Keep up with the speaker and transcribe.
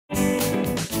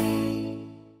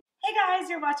guys,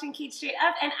 you're watching Cait Straight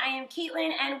Up, and I am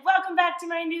Caitlin, and welcome back to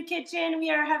my new kitchen. We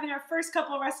are having our first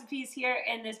couple recipes here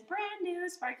in this brand new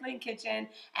sparkling kitchen,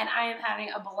 and I am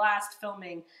having a blast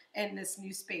filming in this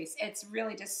new space. It's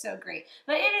really just so great.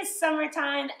 But it is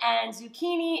summertime, and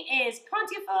zucchini is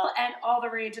plentiful and all the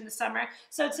rage in the summer.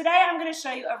 So today I'm going to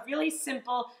show you a really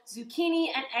simple zucchini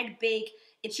and egg bake.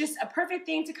 It's just a perfect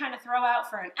thing to kind of throw out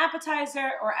for an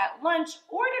appetizer or at lunch,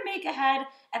 or to make ahead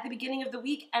at the beginning of the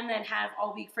week and then have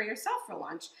all week for yourself for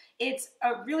lunch. It's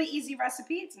a really easy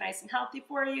recipe. It's nice and healthy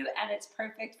for you, and it's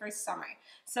perfect for summer.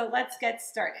 So let's get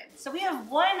started. So we have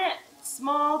one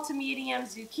small to medium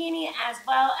zucchini as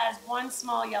well as one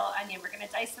small yellow onion. We're going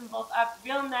to dice them both up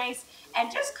real nice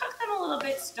and just cook them a little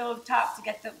bit stovetop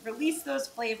to release those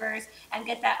flavors and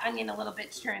get that onion a little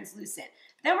bit translucent.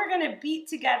 Then we're going to beat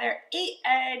together 8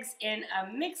 eggs in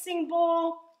a mixing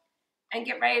bowl and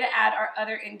get ready to add our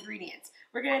other ingredients.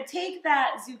 We're going to take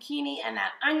that zucchini and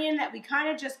that onion that we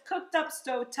kind of just cooked up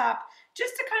stovetop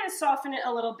just to kind of soften it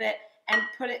a little bit and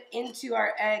put it into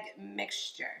our egg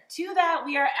mixture. To that,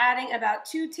 we are adding about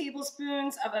 2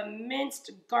 tablespoons of a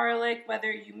minced garlic,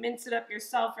 whether you mince it up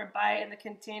yourself or buy it in the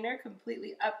container,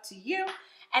 completely up to you.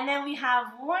 And then we have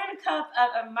 1 cup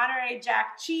of a Monterey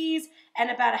Jack cheese and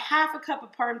about a half a cup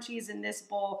of Parm cheese in this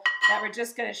bowl that we're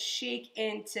just gonna shake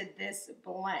into this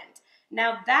blend.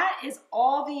 Now that is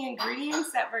all the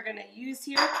ingredients that we're gonna use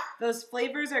here. Those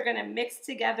flavors are gonna mix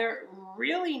together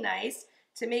really nice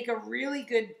to make a really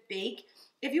good bake.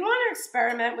 If you want to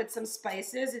experiment with some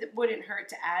spices, it wouldn't hurt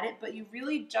to add it, but you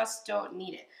really just don't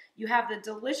need it. You have the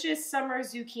delicious summer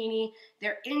zucchini.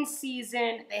 They're in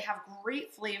season. They have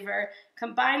great flavor.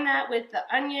 Combine that with the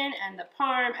onion and the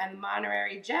Parm and the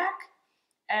Monterey Jack,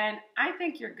 and I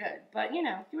think you're good. But you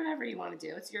know, do whatever you want to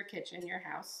do. It's your kitchen, your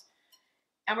house.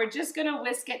 And we're just going to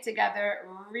whisk it together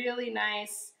really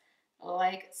nice,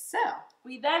 like so.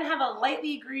 We then have a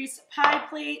lightly greased pie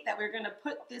plate that we're going to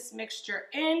put this mixture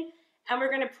in, and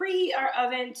we're going to preheat our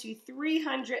oven to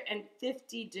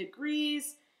 350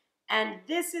 degrees, and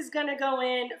this is going to go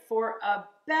in for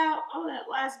about, oh, that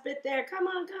last bit there, come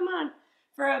on,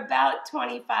 for about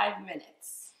 25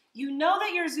 minutes. You know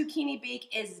that your zucchini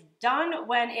bake is done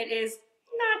when it is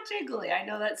not jiggly. I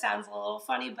know that sounds a little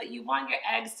funny, but you want your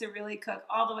eggs to really cook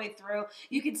all the way through.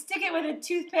 You can stick it with a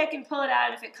toothpick and pull it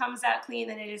out. If it comes out clean,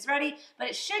 then it is ready, but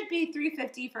it should be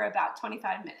 350 for about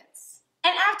 25 minutes.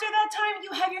 And after that time,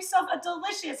 you have yourself a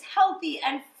delicious, healthy,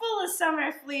 and full of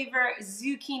summer flavor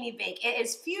zucchini bake. It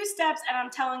is few steps, and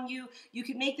I'm telling you, you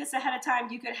can make this ahead of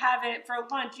time. You could have it for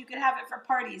lunch. You could have it for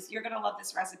parties. You're going to love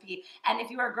this recipe. And if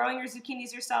you are growing your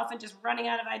zucchinis yourself and just running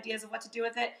out of ideas of what to do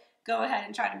with it, go ahead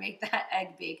and try to make that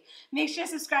egg bake. Make sure to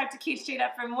subscribe to Cait Straight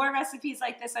Up for more recipes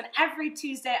like this on every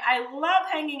Tuesday. I love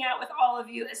hanging out with all of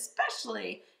you,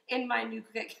 especially in my new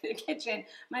kitchen.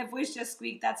 My voice just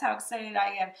squeaked. That's how excited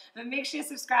I am. But make sure to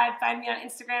subscribe. Find me on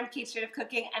Instagram, Cait Straight Up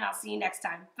Cooking, and I'll see you next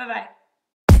time. Bye-bye.